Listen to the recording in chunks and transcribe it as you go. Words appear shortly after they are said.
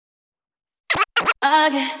I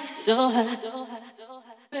get so high,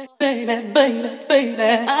 baby, baby, baby.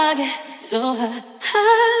 I get so high,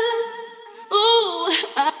 ooh,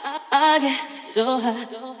 I get so high,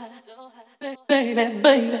 baby,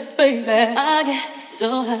 baby, baby. I get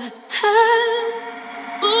so high,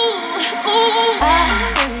 ooh,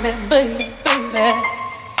 baby, baby, baby.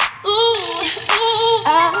 Ooh,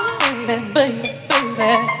 baby, baby,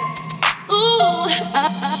 baby. Ooh, I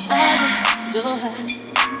get so high.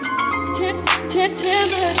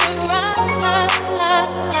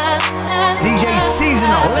 DJ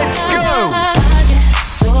Seasonal, let's go!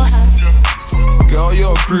 Girl,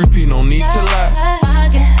 you're a groupie, no need to lie.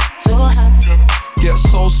 Get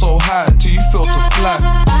so high till you feel to fly.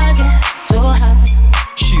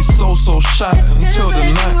 She's so shy until the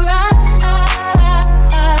night.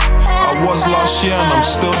 I was last year and I'm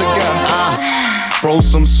still the guy. Throw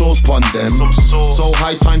some sauce pon them. So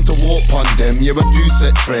high, time to walk pon them. Yeah, I do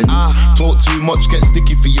set trends. Talk too much, get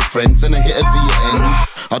sticky for your friends, and I hit her to your ends.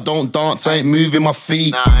 I don't dance, I ain't moving my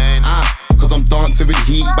feet. Cause I'm dancing with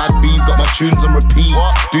heat. Bad bees got my tunes on repeat.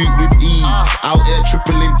 Do it with ease. Out here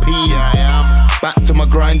tripling P's. Back to my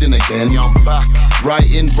grinding again.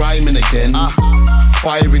 Writing, rhyming again.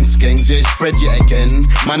 Firing skanks, yeah, it's Fred yet again.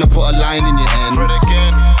 Man, I put a line in your ends.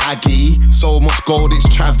 Aggie, so much gold, it's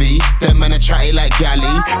Travi. Them men are chatty like Galley.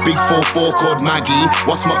 Big 4-4 called Maggie.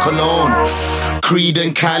 What's my cologne? Creed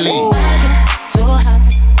and Cali.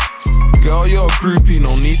 Girl, you're a groupie,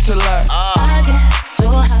 no need to lie.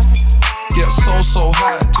 Get so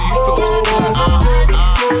high till you feel to fly.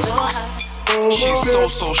 She's so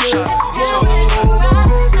shy until the night.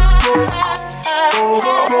 I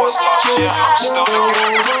was last year, I'm still the guy.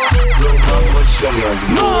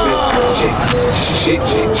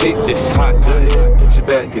 Shake this hot, put your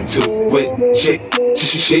back into it.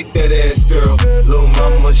 Shake that ass, girl. Little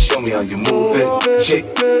mama, show me how you move it.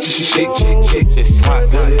 Shake this hot,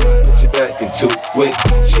 put your back into it.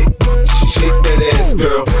 Shake that ass,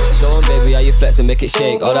 girl. Show 'em, baby, how you flex and make it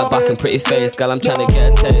shake. All that back and pretty face, girl, I'm trying to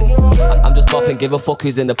get a taste. I'm just bopping, give a fuck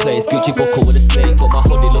who's in the place. Gucci buckle with a snake, but my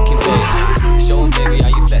hoodie looking big. Show 'em, baby, how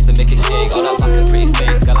you flex and make it shake. All that back and pretty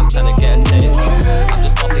face, girl, I'm trying to get a taste. I'm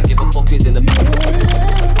just bopping, give a fuck who's in the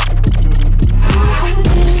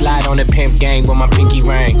Slide on the pimp gang with my pinky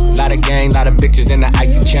ring. Lot of gang, lot of bitches in the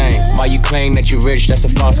icy chain. While you claim that you rich, that's a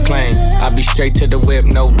false claim. I be straight to the whip,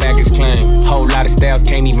 no baggage claim. Whole lot of styles,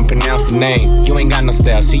 can't even pronounce the name. You ain't got no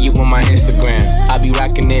style, see you on my Instagram. I be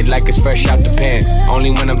rocking it like it's fresh out the pen. Only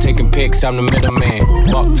when I'm taking pics, I'm the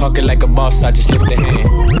middleman. Walk talking like a boss, I just lift a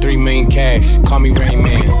hand. 3 million cash, call me Rain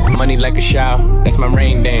Man. Money like a shower, that's my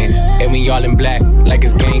rain dance. And we all in black, like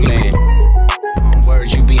it's gangland.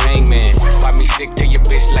 Words, you be hangman. Why me stick to your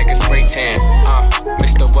bitch like a spray tan?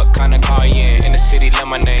 Mister, what kind of car you in? In the city, love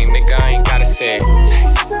my name, nigga, I ain't gotta say it.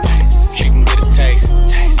 Taste, she can get a taste.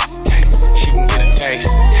 She can get a taste.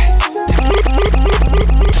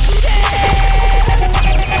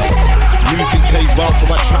 Music plays well, so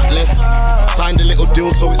I track less. Signed a little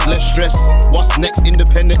deal, so it's less stress. What's next?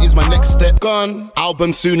 Independent is my next step. Gone.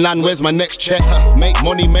 Album soon land, where's my next check? Make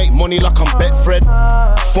money like I'm Betfred.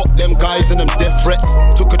 Fuck them guys and them death threats.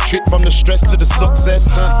 Took a trip from the stress to the success.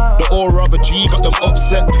 The aura of a G got them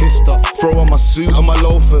upset. Pissed off. Throw on my suit and my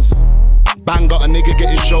loafers. Bang, got a nigga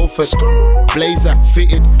getting chauffeured. Blazer,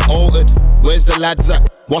 fitted, altered. Where's the lads at?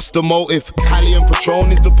 What's the motive? Cali and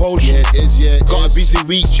Patron is the potion. Yeah, it is, yeah. Got a busy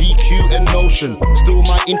week, GQ and Notion. Still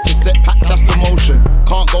my intercept pack, that's the motion.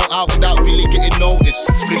 Can't go out without really getting noticed.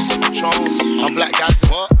 Spliffs and Patron, I'm Black Gaz,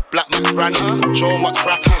 what? Black man branding, show 'em what's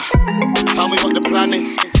cracking. Tell me what the plan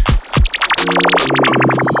is.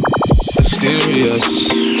 Mysterious.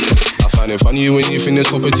 I find it funny when you finish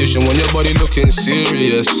competition, when your body looking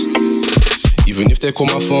serious. Even if they call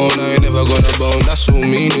my phone, I ain't never gonna bone, that's so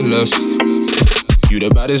meaningless. You the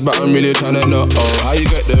baddest, but I'm really tryna know how you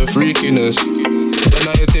get the freakiness. But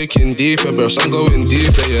now you're taking deeper, bro, so I'm going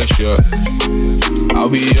deeper, yeah, sure. I'll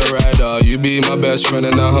be your rider, you be my best friend,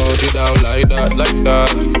 and I hold you down like that, like that.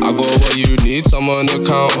 I got what you need, someone to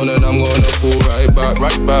count on, and I'm gonna pull right back,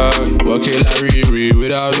 right back. Work it like Riri,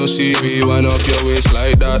 without no CV, wind up your waist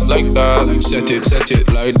like that, like that. Set it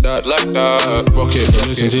like that, like that. Rock it,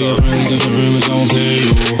 listen to your friends if the rumors don't play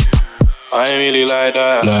you. I ain't really like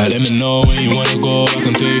that. Like, let me know when you wanna go, I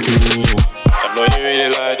can take you. I know you really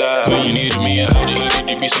like that. When you needed me, I heard you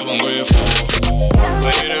deep, so I'm grateful.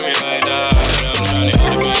 When you do me like that. I'm trying to hit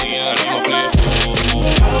the belly, I need my playful.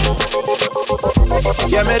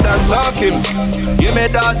 Yeah, me done talking. Yeah, me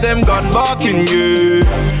does them gun barking, yeah.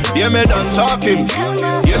 Yeah, me done talking.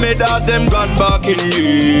 Yeah, me does them gun barking,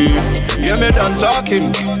 yeah. Yeah, me done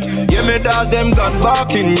talking. Yeah, me does them gun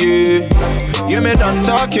barking, yeah. Yeah, me done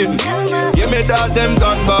talking. Yeah, me dogs them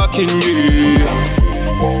done barking, yeah.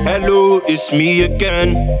 Hello, it's me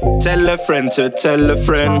again. Tell a friend to tell a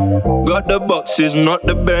friend. Got the boxes, not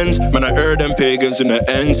the Benz. Man, I heard them pagans in the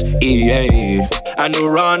ends. Yeah, I know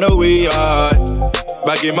run away,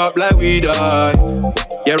 bag him up like we die.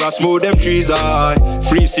 Yeah, I smoke them trees,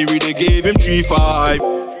 Free Siri, they gave him 3-5.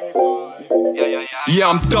 Yeah,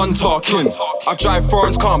 I'm done talking. I drive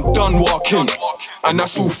foreigns car, I'm done walking. And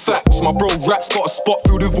that's all facts. My bro Rats got a spot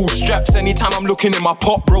filled with all straps. Anytime I'm looking in my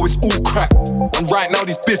pot, bro, it's all crack. And right now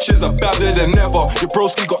these bitches are badder than ever. Your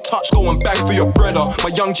broski got touched, go and bang for your brother.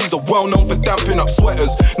 My young G's are well known for damping up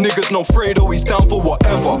sweaters. Niggas no Fredo, he's down for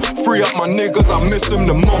whatever. Free up my niggas, I miss them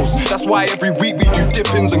the most. That's why every week we do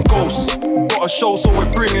dippings and ghosts. Got a show, so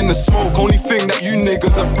we're bringing the smoke. Only thing that you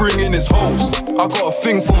niggas are bringing is hoes. I got a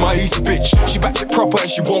thing for my East bitch. She backs it proper and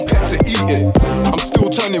she won't pet to eat it. I'm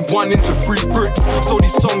still turning 1 into 3 bricks. So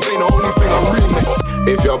these songs ain't the only thing I remix.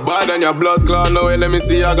 If you're bad and your blood clot, no way, let me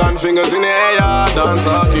see your gun fingers in the air. Done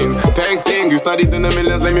talking, painting, you studies in the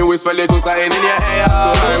millions. Let me whisper little something in your ear.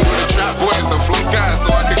 Still I'm with the trap boys, the flu guys,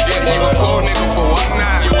 so I could get you a cold nigga for 1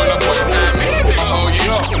 night. You wanna put it at me, nigga? Oh,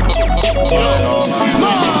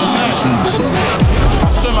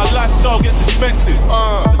 So my lifestyle gets expensive.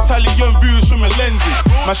 Italian views from my lenses.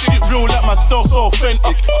 My shit real like myself, so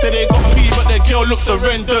authentic. Say they got pee, but their girl looks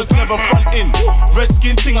horrendous, never front in. Red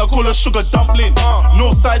skin ting, I call her sugar dumpling.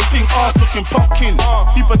 North side ting, ass looking pumpkin.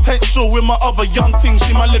 See potential with my other young ting,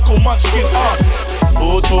 she my little munchkin.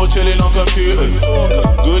 Photo chilling on computers.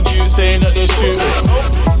 Good you saying that they shooters.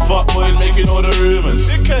 Fuck boys making all the rumors.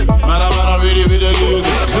 Man, I'm really with the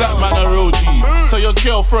Lucas. Black man a real G. Tell your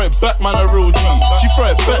girl throw it back, man a real G. She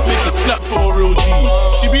throw it back, make it slap for a real G.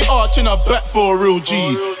 She be arching her back for a real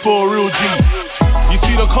G. For a real G. You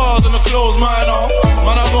see the cars and the clothes, minor.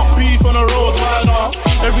 Man, I got beef on the roads, minor.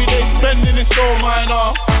 Every day spending is so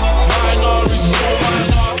minor. Minor is so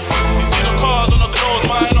minor. You see the cars and the clothes,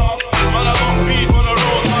 minor. Man, I got beef on the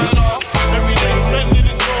roads, minor. Every day spending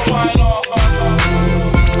is so minor.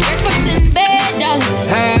 Breakfast in bed, darling.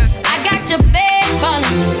 I got your bed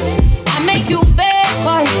falling. I make you bed,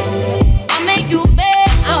 boy. I make you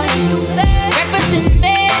bed, boy. Breakfast in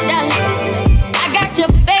bed, darling. I got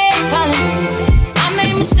your bed falling. I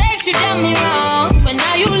made mistakes, you done me wrong, but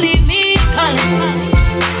now you leave me calling.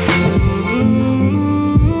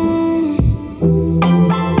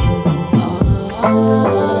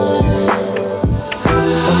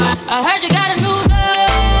 I heard you got a new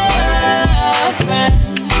girlfriend,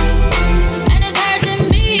 and it's hurting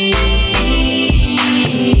me.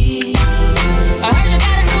 I heard you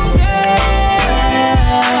got a new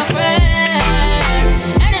girlfriend,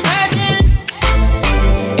 and it's hurting.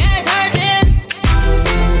 Yeah, it's hurting.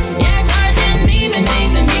 Yeah, it's hurting me, me, me,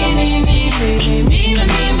 me, me, me, me, me,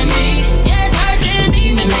 me, me, me. Yeah, it's hurting me,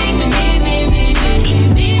 me, me, me, me, me, me,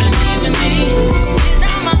 me, me, me, me. She's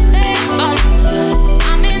not my best friend.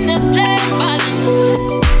 I'm in the place falling.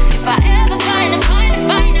 If I ever find her,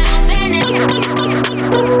 I'm saying it.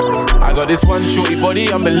 I got this one shorty body,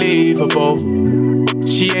 unbelievable.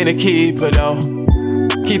 She ain't a keeper though.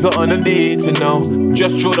 Keep it on the need to know.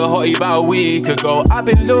 Just threw the hottie about a week ago. I've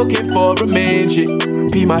been looking for a main chick.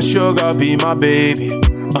 Be my sugar, be my baby.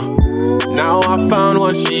 Now I found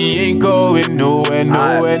one, she ain't going nowhere,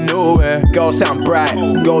 nowhere, nowhere. Girls say I'm bright,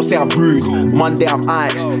 girls say I'm rude. Monday I'm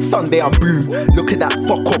aight, Sunday I'm boo. Look at that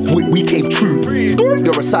fuck off, we came true.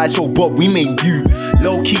 You're a sideshow Bob, we made you.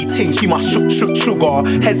 Low key ting, she my sugar.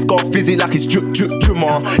 Head scarf visit like it's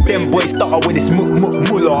drummer. Them boys stutter when it's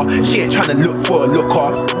mullah. She ain't tryna look for a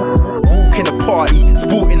looker. Walk in the party,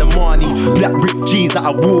 sporting the money. Black ripped jeans that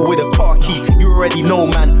I wore with a car key. You already know,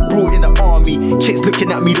 man, brought in the army. Chicks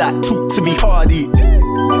looking at me like, talk to me hardy.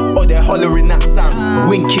 Or they're hollering that sound.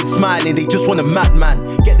 Winking, smiling, they just want a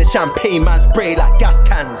madman. Get the champagne, man, spray like gas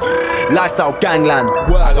cans. Lifestyle gangland.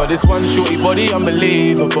 I got this one shorty body,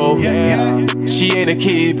 unbelievable. She ain't a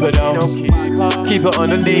keeper though. Keep it on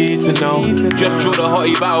the need to know. Just threw the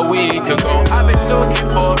hottie about a week ago. I've been looking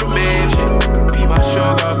for a main chick. Be my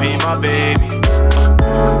sugar, be my baby.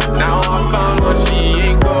 Now I found one, she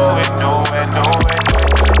ain't going nowhere, nowhere.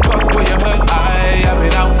 Fuck when you hurt, I've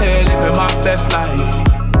been out here living my best life.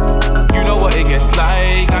 You know what it gets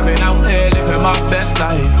like, I've been out here living my best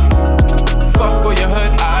life. Fuck when you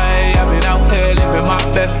hurt, I've been out here living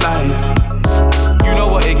my best life. You know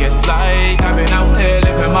what it gets like, I've been out here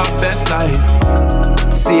living my best life.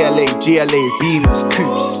 CLA, GLA, Beamers,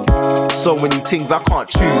 Coops. So many things I can't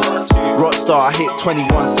choose. Rockstar, I hit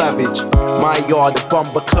 21 Savage. My yard, the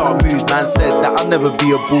bumper clock moves. Man said that I'll never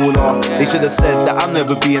be a baller. They should have said that I'll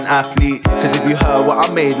never be an athlete. Cause if you heard what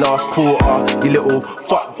I made last quarter, you little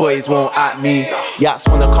fuck boys won't at me. Yats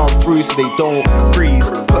wanna come through so they don't freeze.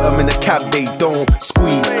 Put them in the cab, they don't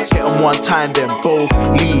squeeze. Hit them one time, then both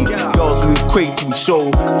leave. Girls move quick till we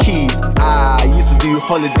show keys. I used to do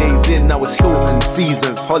holidays in, now it's Hilton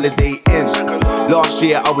Seasons, Holiday Inn. Last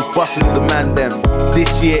year I was busting the man them.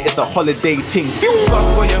 This year it's a holiday ting.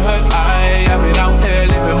 Fuck what you heard, I've been out here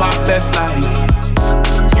living my best life.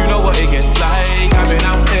 You know what it gets like. I've been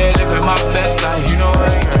out here living my best life. You know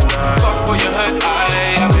what it gets like. Fuck what you heard,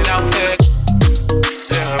 I've been out here.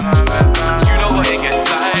 You know what it gets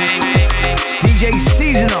like. DJ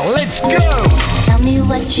Seasonal, let's go. Tell me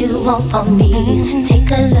what you want from me.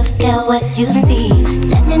 Take a look at what you see.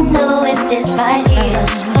 Let me know if it's right here.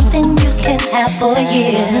 Something you can have for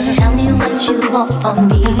years. Tell me what you want from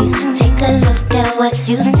me. Take a look at what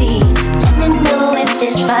you see. Let me know if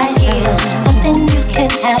it's right here. Something you can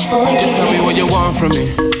have for years. Just tell me what you want from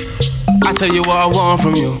me. I tell you what I want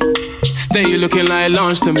from you. Stay looking like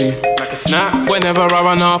lunch to me. Like a snack whenever I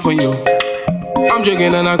run up on you. I'm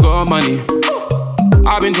drinking and I got money.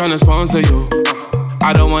 I've been trying to sponsor you.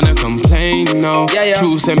 I don't wanna complain, no.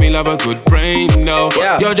 True, send me love a good brain, no.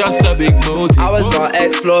 You're just a big motive. I was on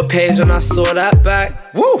Explore page when I saw that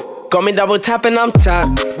back. Woo! Got me double tapping, I'm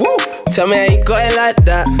tapped. Woo! Tell me how you got it like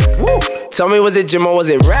that. Woo! Tell me, was it gym or was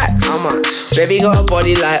it racks? How much? Baby got a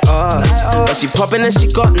body like ours, but she poppin' and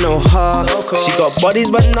she got no heart. So cool. She got bodies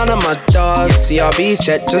but none of my dogs. CRB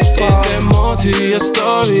check just passed. Is there more to your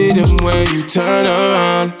story than when you turn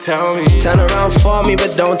around? Tell me. Turn around for me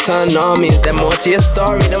but don't turn on me. Is there more to your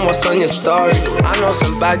story than what's on your story? I know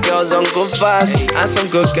some bad girls on good vibes and some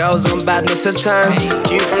good girls on badness at times.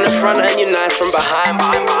 Cute from the front and you nice from behind.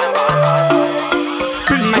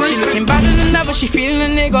 Man, she looking better than ever, she feeling a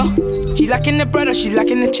nigga. She lacking the bread or she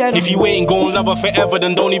lacking the cheddar. If you ain't gon' love her forever,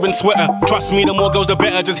 then don't even sweat her. Trust me, the more girls the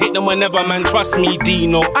better, just hit them whenever, man. Trust me,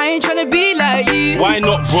 Dino. I ain't tryna be like you. Why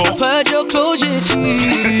not, bro? I've heard your closure,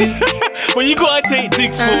 G. When you gotta take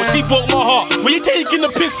dicks for, she broke my heart. When you taking the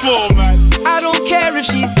piss for, man? I don't care if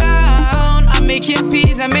she's down. I'm making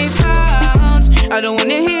peas, I make pounds. I don't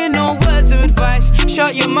wanna hear no words of advice.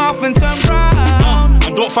 Shut your mouth and turn round.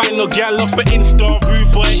 And don't find no gal off for Insta,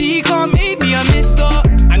 rude boy. She can't make me a mister.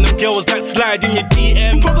 And them girls that slide in your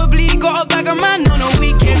DM probably got a bag of man on a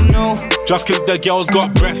weekend, no. Just cause the girls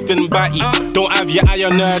got breast and batty, don't have your eye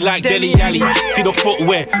on her like Deli Alley. See the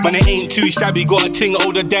footwear, man, it ain't too shabby. Got a ting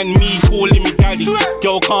older than me, calling me daddy.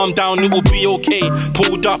 Girl, calm down, it will be okay.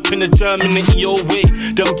 Pulled up in the German and EO way.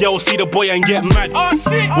 Them girls see the boy and get mad.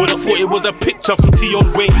 Would've thought it was a picture from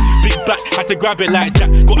Tion Way. Big back, had to grab it like that.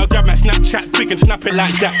 Gotta grab my Snapchat quick and snap it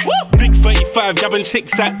like that. Big 35, grabbing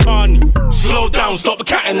chicks at Carney. Slow down, stop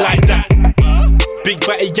catting like that. Big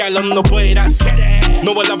batty gal on the boy, that's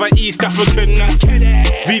no, I love an East African, that's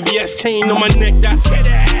VVS chain on my neck, that's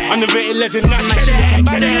underrated legend, that's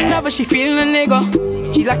better than ever, she feeling a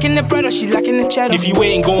nigga. She lacking the bread or she lacking the cheddar. If you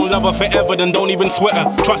ain't gon' love her forever, then don't even sweat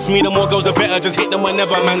her. Trust me, the more girls the better, just hit them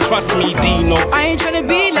whenever, man. Trust me, Dino. I ain't tryna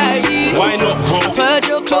be like you. Why not, bro? I've heard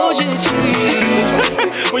your closure, G.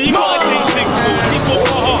 When you gotta take things for, she broke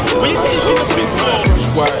my heart. When you taking the piss for. Fresh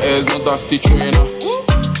white airs, no dusty trainer.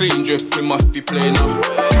 Clean drip, it must be plain now.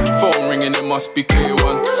 Phone ringing, it must be clear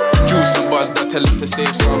one. Juice and bud, I tell him to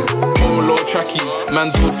save some. Polo trackies,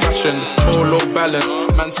 man's old fashion. Polo balance,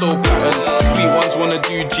 man so pattern. Sweet ones wanna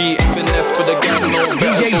do G, finesse for the gang, no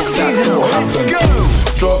better. DJ Seasonal, let's go.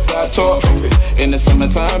 Drop that top. In the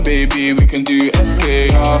summertime, baby, we can do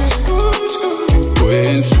SKR. Put it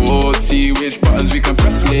in sports, see which buttons we can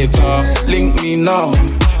press later. Link me now,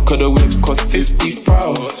 cause the whip cost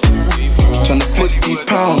 50,000. Tryna flip these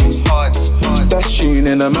pounds. Dashing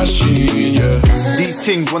in a machine, yeah. These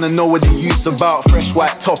things wanna know what the use about. Fresh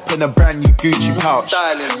white top and a brand new Gucci pouch.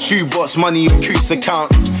 Shoebox money on Coos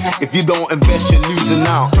accounts. If you don't invest, you're losing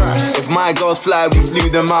out. If my girls fly, we flew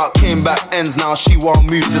them out. Came back ends now, she won't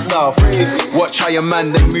move to south. Watch how your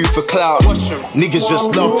man they move for clout. Niggas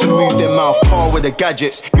just love to move their mouth. Car with the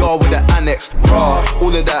gadgets, y'all with the annex. Raw,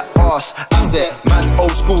 all of that arse, asset. Man's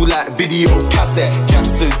old school like video cassette.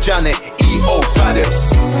 Jackson, Janet, EO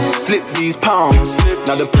baddest. Flip these pounds.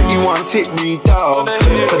 Now the pretty ones hit me down.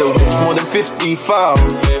 For the whips more than 50,000.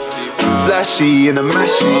 Flashy in a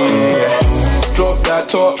machine. Drop that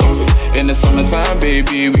top. In the summertime,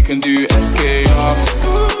 baby, we can do SKR.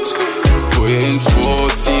 Put it in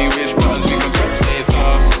sports, see which buttons we can press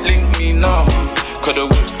later. Link me now, cause the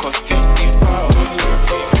whip cost 50,000.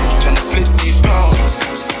 Tryna flip these pounds.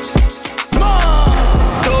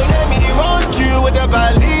 Don't let me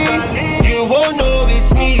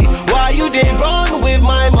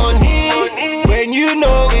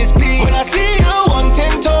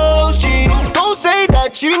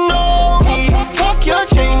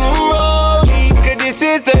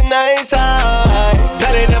the night side.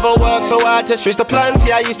 That it never worked, so I had to switch the plans.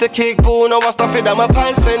 Yeah, I used to kick ball, now I stuff it down my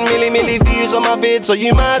pants. 10 milli views on my vid, so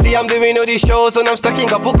you mad. See, I'm doing all these shows and I'm stacking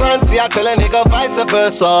couple grand. See, I tell a nigga vice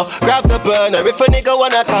versa. Grab the burner if a nigga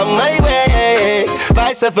wanna come my way.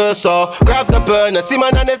 Vice versa, grab the burner. See, my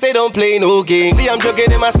nanas, they don't play no game. See, I'm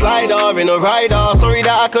jogging in my slider, in a rider. Sorry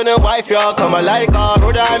that I couldn't wife y'all, come I like her.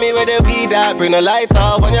 Brother, I me with the weed that bring the light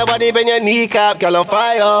up. On your body, bend your kneecap, girl on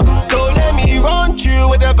fire. Don't let me run you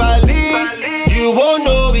with the ballet. You won't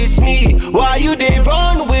know it's me. Why you they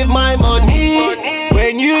run with my money?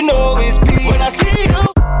 When you know it's me. When I see you,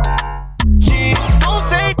 she don't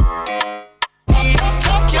say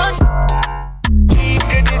talk your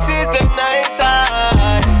this is the night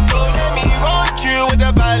side. Don't let me run you with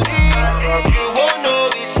the ballet. You won't know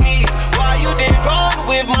it's me. Why you they run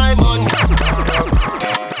with my money?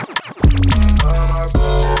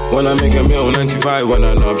 When I make a meal, 95 when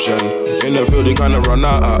an option. In the field, they kinda run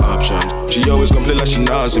out of options. She always complain like she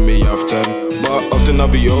not see me often, but often I'll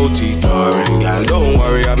be OT touring. Girl, don't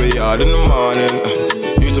worry, I'll be out in the morning.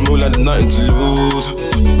 Used to move like there's nothing to lose.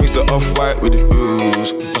 Mix the off-white with the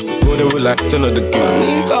hues. Golden with like 10 of the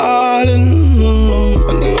girls. Calling,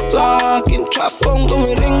 when they were talking, trap phone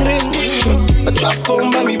going ring ring. A trap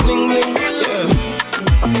phone by me bling bling. Yeah.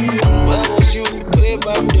 Where was you way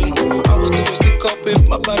back then? I was doing stick up with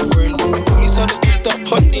my bad friend. Police had us to stop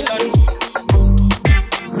on the land.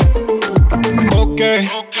 Okay,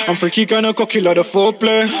 I'm freaky, kinda cocky, lot of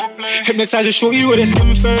foreplay. Hypnotize and show you with a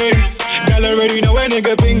skin fade. Girl already know a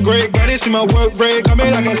nigga been great. Granny see my work rate, got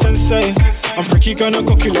me like a sensei. I'm freaky, kinda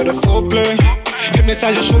cocky, lot of foreplay.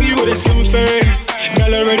 Hypnotize and show you with a skin fade.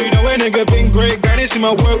 Girl already know a nigga been great. Granny see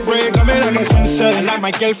my work rate, got me like a sensei. I like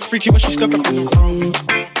my girl freaky when she step up in the room.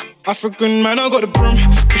 African man, I got a broom.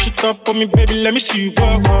 Push it up on me, baby, let me see you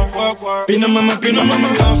walk. Be no mama,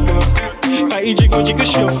 house girl. Like EJ go, jigga,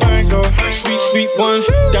 she a fine girl. Sweet ones,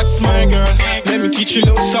 that's my girl. Let me teach you a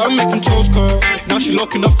little something, make them toes curl. Now she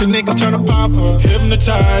looking off the niggas, tryna pop her.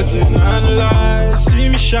 Hypnotizing, analyze. See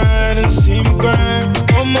me shine and see me grind.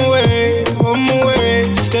 On my way.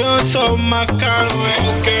 Stay on top of my kind of way.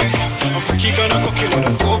 Okay, I'm freaky, gonna cook you with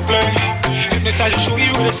a foreplay. Hypnotize and show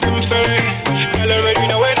you with a skin fade. Girl already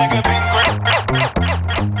know where nigga been great.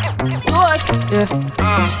 Yeah.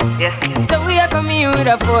 So we are coming with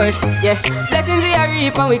a force, yeah. Blessings we are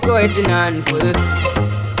reap and we coursing on full.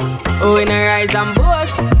 Oh, we not rise and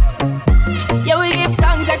boast. Yeah, we give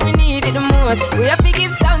thanks like we need it the most. We have to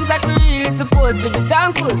give thanks like we really supposed to be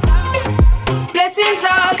thankful. Blessings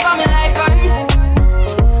all for my life and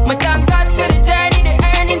my thank God for the journey, the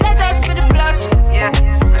earnings are just for the plus. Yeah,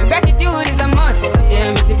 and gratitude is a must.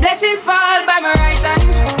 Yeah, me see blessings fall by my right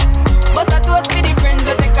hand. But I toast for the friends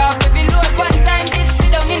we take off every load. One time did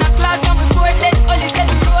sit down in a class and we bored dead. Only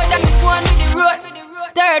said the road and me go on with the road.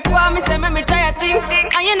 Third form, me say me try a thing.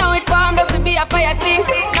 And you know it formed up to be a fire thing.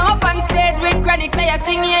 Now up on stage with chronic say I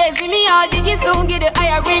sing. Yeah, see me all diggy soon get the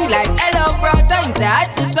higher ring. Like hello brother, him say I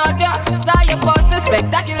had to shot ya. Saw your poster,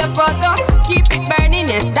 spectacular photo. Keep it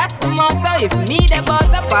burning, yes that's the motto. If me the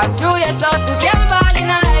butter pass through your shot to get ball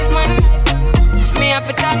in a life man. Me have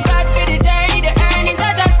to thank God for the journey, the earnings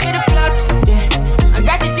are just for the plus. Yeah, and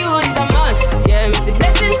gratitude is a must. Yeah, me see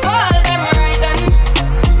blessings fall by my right hand.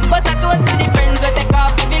 But I toast to the friends we take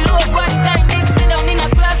off every load. One time did sit down in a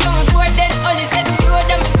class and we bored dead. Only said the road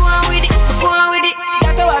and me go on with it.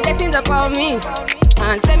 That's how our blessings upon me.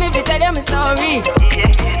 And send me to tell them my story.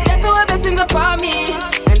 That's how our blessings upon me.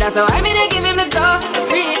 And that's how I made to give him the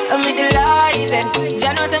glory. I'm with the lies and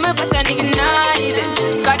Jah knows my passion ignited.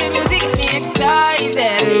 Got the music get me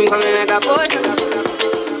excited. Coming like a potion.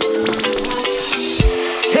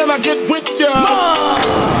 Can I get with ya?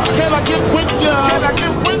 Can I get with ya? Can I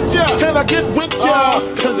get with ya? Can I get with ya?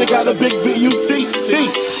 Cause it got a big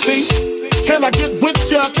B-U-T-T-C. Can I get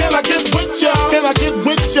with ya? Can I get with ya? Can I get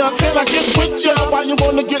with ya? Can I get with ya? Why you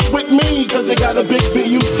wanna get with me? Cause it got a big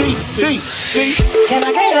B-U-T-T-C. Can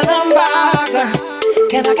I get your number, girl?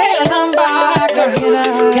 Can I get your number, girl?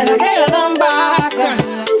 Can I get your number, girl?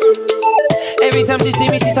 Every time she see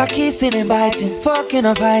me, she start kissing and biting, fucking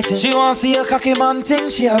and fighting. She wants to see a cocky man thing,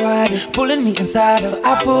 she a riding, pulling me inside her. So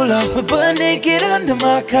I pull up, we butt naked under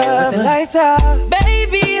my cover. The lights out,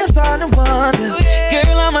 baby, I'm starting to wonder.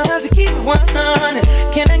 Girl, I'ma have to keep it 100.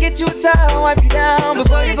 Can I get you a towel, wipe you down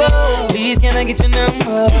before you go? Please, can I get your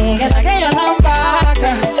number? Can I get your number,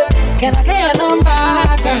 girl? Can I get your number,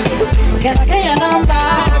 girl? Can I get your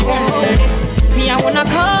number, girl? Me, I wanna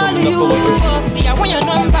call you. See, I want your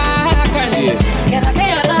number, girl. Yeah. Can I get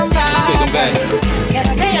your number? Let's take it back. Can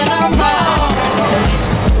I get your number?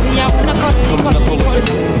 Me, I wanna call you.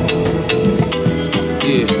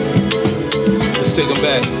 Yeah. Let's take take them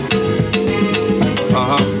back.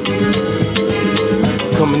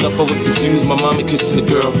 Coming up, I was confused. My mommy kissing the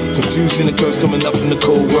girl. Confusion occurs coming up in the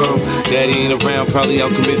cold world. Daddy ain't around, probably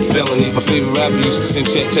out committing felonies. My favorite rapper used to sing,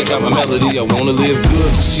 check out my melody. I wanna live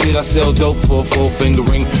good, so shit, I sell dope for a 4-finger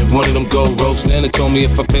ring. One of them gold ropes. Nana told me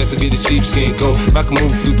if I pass, I get a sheepskin coat. If I can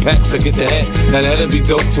move a few packs, I get the hat. Now that'd be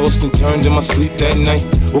dope. Tossed and turned in my sleep that night.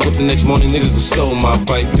 Woke up the next morning, niggas have stole my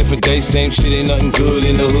bike. Different day, same shit, ain't nothing good.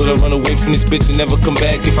 In the hood, I run away from this bitch and never come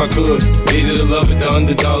back if I could. Hated to love it, the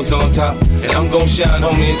underdogs on top. And I'm gon' shine,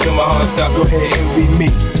 homie, until my heart stop. Go ahead, envy me.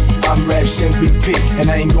 I'm Raps MVP, and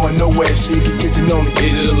I ain't going nowhere, so you can get to know me.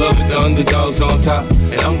 Hated to love it, the underdogs on top.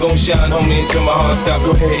 And I'm gon' shine, homie, until my heart stop.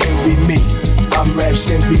 Go ahead, envy me. I'm Raps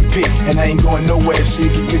MVP, and I ain't going nowhere, so you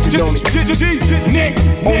can get to know me. Nick,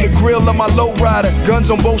 on the grill of my low rider, guns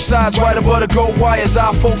on both sides, right above the gold wires.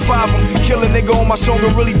 I 4-5 them, kill a nigga on my song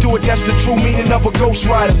and really do it. That's the true meaning of a ghost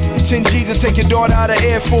rider. 10 G's to take your daughter out of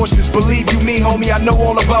Air Forces. Believe you me, homie, I know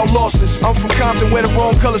all about losses. I'm from Compton, where the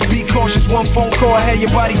wrong colors be cautious. One phone call, I had your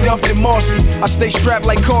body dumped in Marcy. I stay strapped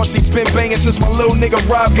like car seats, been banging since my little nigga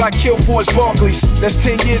Rob got killed for his Barclays. That's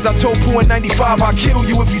 10 years. I told Pooh in 95, I'll kill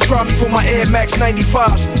you if you try me for my Air Max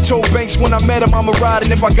 95s. Told Banks when I met him I'ma ride,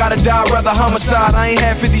 and if I gotta die, I'd rather homicide. I ain't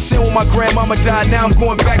had 50 cent when my grandmama died. Now I'm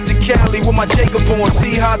going back to Cali with my Jacob on.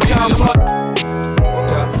 See how time fly.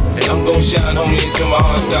 And I'm gon' shine, homie, until my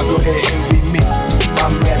heart stop. Go ahead, envy me.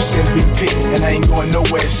 I'm Raps MVP, and I ain't going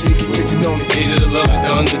nowhere, so you can get to know me. Hated to love it,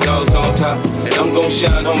 the underdogs on top. And I'm gon'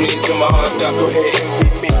 shine, homie, until my heart stop. Go ahead,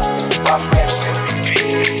 envy me. I'm Raps MVP.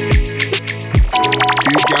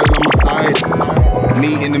 Two gal on my side, me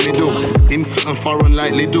in the middle. In something foreign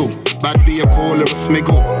like Lidl. Bad be a call or a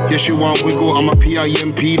smiggle. Yes, you want wiggle. I'm a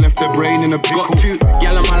PIMP, left their brain in a pickle. Got 2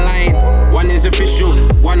 gal on my line, one is official.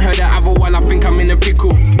 One heard the other one, I think I'm in a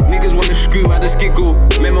pickle. Niggas wanna screw, I just giggle.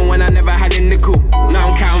 Remember when I never had a nickel? Now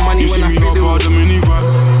I'm counting money when I fiddle. You see me up the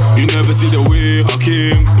minivan. You never see the way I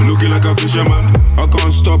came. I'm looking like a fisherman. I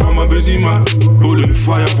can't stop, I'm a busy man. Holding the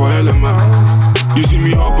fire for hell, man. You see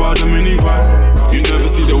me up the minivan. You never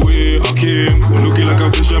see the way I came. I'm looking like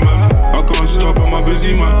a fisherman. I can't stop, I'm a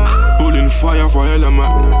busy man. Holding the fire for hell,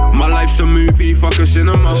 man. My life's a movie, fuck a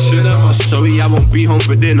cinema. Sorry, I won't be home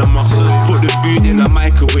for dinner, ma. Put the food in the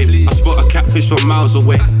microwave. I spot a catfish from miles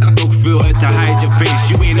away. Dog filter to hide your face.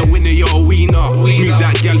 You ain't a winner, you're a wiener. Move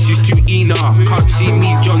that girl, she's too Ena. Can't see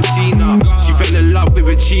me, John Cena. She fell in love with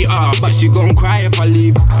a cheater, but she gon' cry if I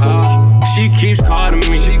leave. She keeps calling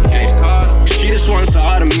me. She just wants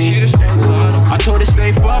out of me. I told her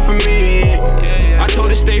stay far from me. I told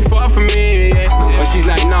her stay far from me. But she's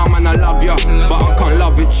like, nah man, I love ya, but I can't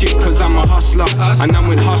love a chick cause I'm a hustler. And I'm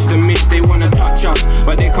with hustler miss, they wanna touch us,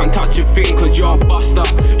 but they can't touch a thing cause you're a buster.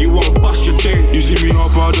 You won't bust your thing. You see me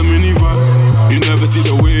up out the minivan. You never see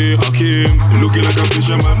the way I came. I'm looking like a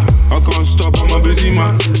fisherman. I can't stop, I'm a busy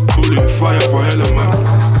man. Holding fire for hell,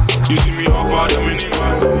 man. You see me up out the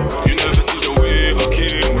minivan. You never see the way I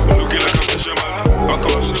came. I'm looking like a fisherman. I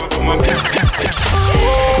can't stop, I'm a busy man.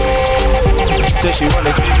 Said she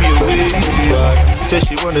wanna take me away, said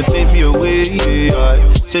she wanna take me away,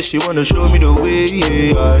 said she wanna show me the way.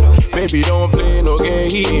 Baby, don't play no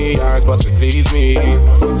games, but to please me.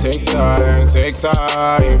 Take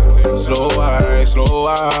time, slow wine, slow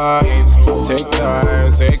wine. Take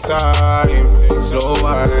time, slow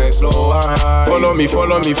wine, slow wine. Follow me,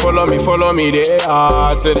 follow me, follow me, follow me there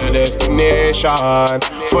to the destination.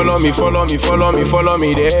 Follow me, follow me, follow me, follow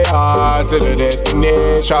me there to the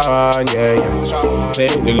destination. Yeah, yeah.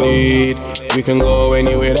 Take the lead, we can go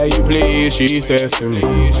anywhere that you please. She says to me,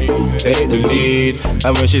 take the lead.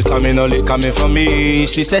 And when she's coming, all it coming for me.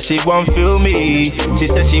 She said she won't feel me. She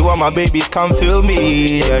said she want my babies, come feel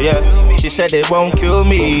me. Yeah, yeah. She said they won't kill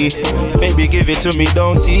me. Baby, give it to me,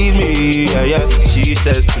 don't tease me. Yeah, yeah. She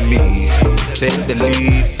says to me, take the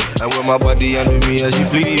lead. And with my body under me as you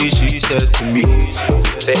please. She says to me,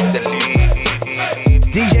 take the lead.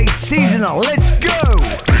 DJ Seasonal, let's go.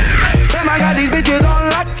 Damn, I got these bitches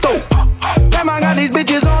on lockdown. Damn, I got these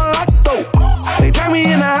bitches on lockdown. They drag me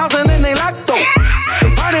in the house and then they locked up.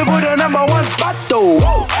 They fighting for the #1 spot though.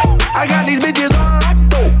 I got these bitches on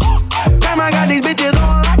lockdown. Damn, I got these bitches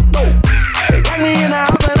on lockdown. They drag me in the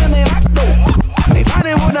house and then they locked up. They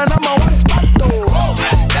fighting for the #1 spot though.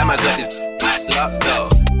 Damn, I got this locked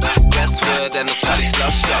up. Best word than a Charlie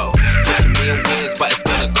Sluff show. Putting me in wins, but it's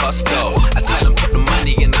gonna cost though. I tell them put the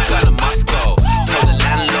money in the gun and Moscow. Told the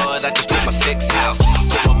landlord I just built my 6th house.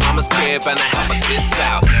 Put my mama's crib and I help my sis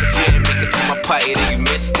out. If you ain't make it to my party, then you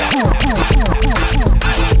missed out.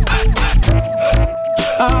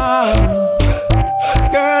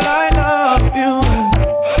 Girl, I love you.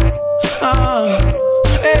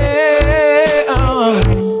 Hey,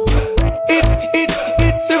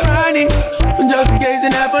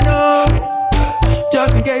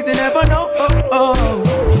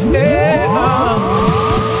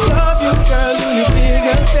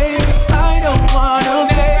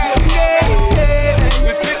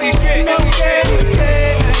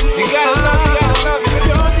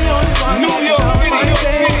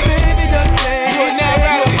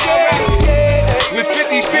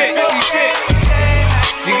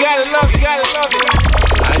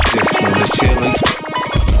 wanna chill and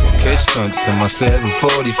catch stunts in my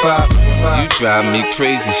 745. You drive me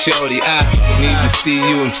crazy, shorty. I need to see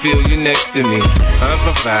you and feel you next to me. I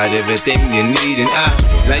provide everything you need, and I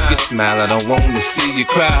like your smile. I don't want to see you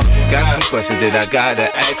cry. Got some questions that I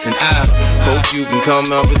gotta ask, and I hope you can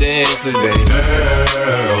come up with the answers, baby.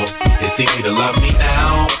 Girl, it's easy to love me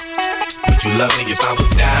now. Would you love me if I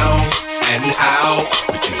was down and out?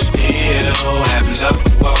 Would you still have love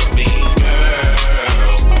for me, girl?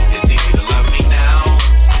 It's easy to love me now.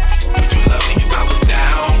 Would you love me if I was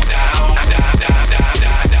down, down, down, down, down,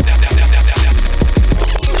 down, down, down?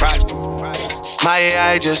 My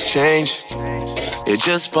AI just changed. It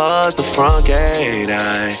just buzzed the front gate.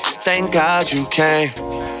 I thank God you came.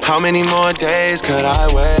 How many more days could I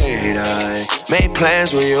wait? I made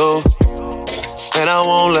plans with you, and I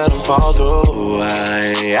won't let them fall through.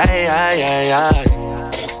 I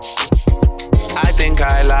think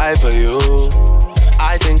I lie for you.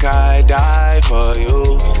 I think I die for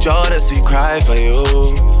you. Jodeci cry for you.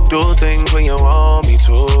 Do things when you want me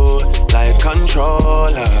to, like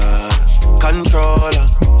controller, controller.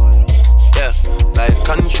 Yeah, like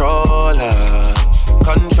controller,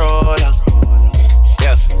 controller.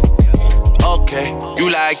 Yeah. Okay, you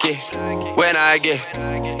like it when I get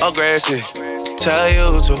aggressive. Tell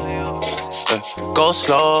you to go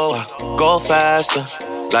slower, go faster,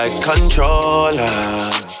 like controller,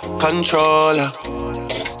 controller.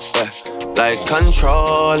 Yeah, like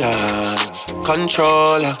controller,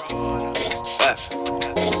 controller. Yeah.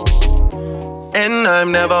 And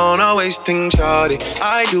I'm never on a wasting shawty.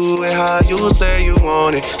 I do it how you say you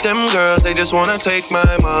want it. Them girls, they just wanna take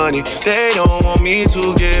my money. They don't want me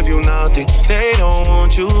to give you nothing. They don't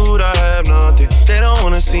want you to have nothing. They don't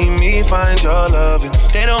wanna see me find your loving.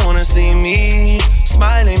 They don't wanna see me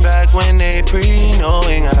smiling back when they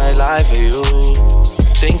pre-knowing I lie for you,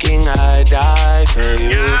 thinking I die for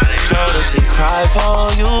you. Jodeci cry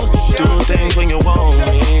for you. Do things when you want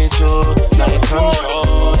me to, like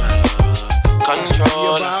control.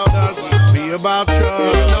 Control. Be about us, be about you.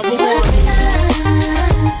 Number one.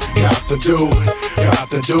 Got to do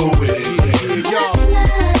with it.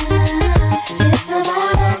 It's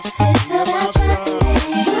about us, it's about just me.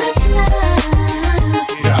 What's love?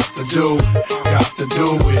 Got to do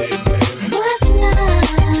with it, baby. What's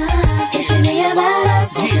love? It should be about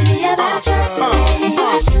us, it should be about just me.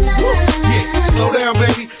 What's love? Yeah, slow down,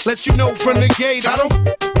 baby. Let you know from the gate, I don't,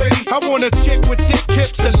 baby. I want a chick with thick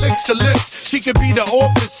hips and licks her lips. She could be the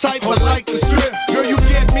office type, but like the strip. Girl, you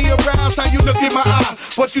get me aroused, how you look in my eye.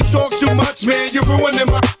 But you talk too much, man, you're ruining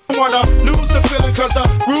my. I wanna lose the feeling, cause the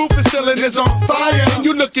roof is ceiling is on fire. And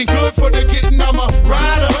you looking good for the getting, I'm a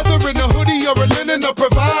rider. Whether in a hoodie or a linen, a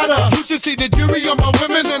provider. You should see the jury on my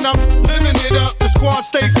women, and I'm living it up. The squad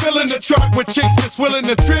stay filling the truck with chicks that's willing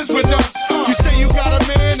to trizz with us. You say you got a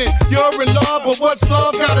man and you're in love, but what's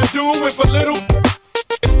love gotta do with a little?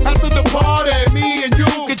 After the party, me and you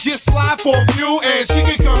could just slide for a few, and she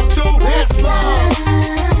can come too. It's love.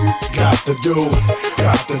 Got to do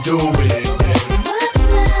with it, baby. What's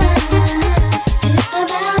love? It's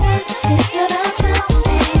about us, it's about just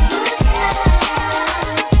me. What's love?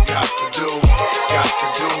 Got to do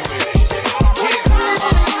with it, baby.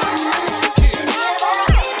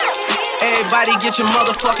 Everybody get your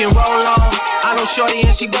motherfucking roll on. I know shorty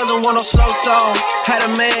and she doesn't want no slow song. Had a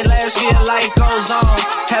man last year, life goes on.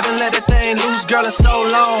 Haven't let that thing loose, girl, in so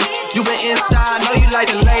long. You been inside, know you like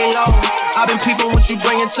to lay low. I've been peeping what you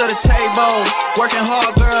bringing to the table. Working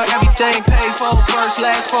hard, girl, everything paid for. First,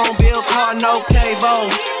 last phone bill, car, no cable.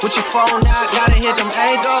 With your phone out, gotta hit them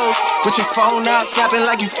angles. With your phone out, snapping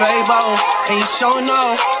like you Fable. And you showing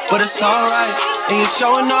off, but it's alright. And you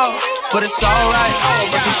showing off, but it's alright.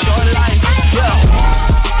 It's a short life, yeah.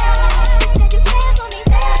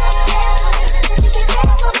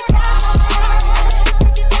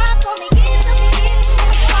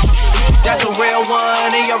 That's a real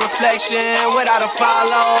one in your reflection. Without a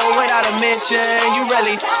follow, without a mention. You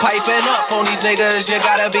really piping up on these niggas. You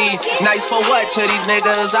gotta be nice for what to these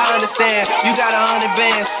niggas? I understand. You got 100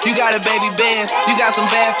 bands, you got a baby bands, you got some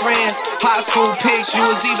bad friends. High school pics, you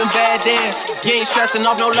was even bad then. You ain't stressing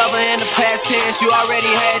off no lover in the past tense. You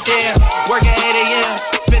already had them. Working 8 a.m.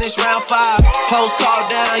 Finish round 5. Post talk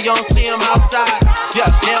down, you don't see them outside. Yeah,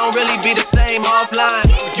 they don't really be the same offline.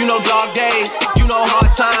 You know dog days, you know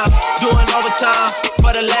hard times. Doing overtime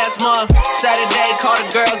for the last month. Saturday, call the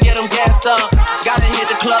girls, get them gassed up. Gotta hit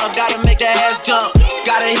the club, gotta make that ass jump.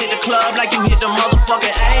 Gotta hit the club like you hit the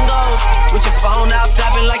motherfucking angles. With your phone out,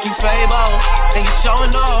 snapping like you Fable. And you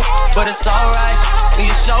showing off, but it's alright. And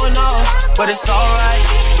you showing off, but it's alright.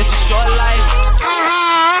 It's a short life.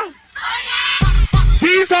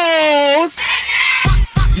 These hoes,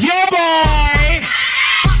 your boy.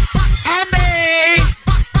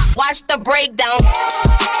 watch the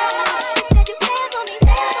breakdown.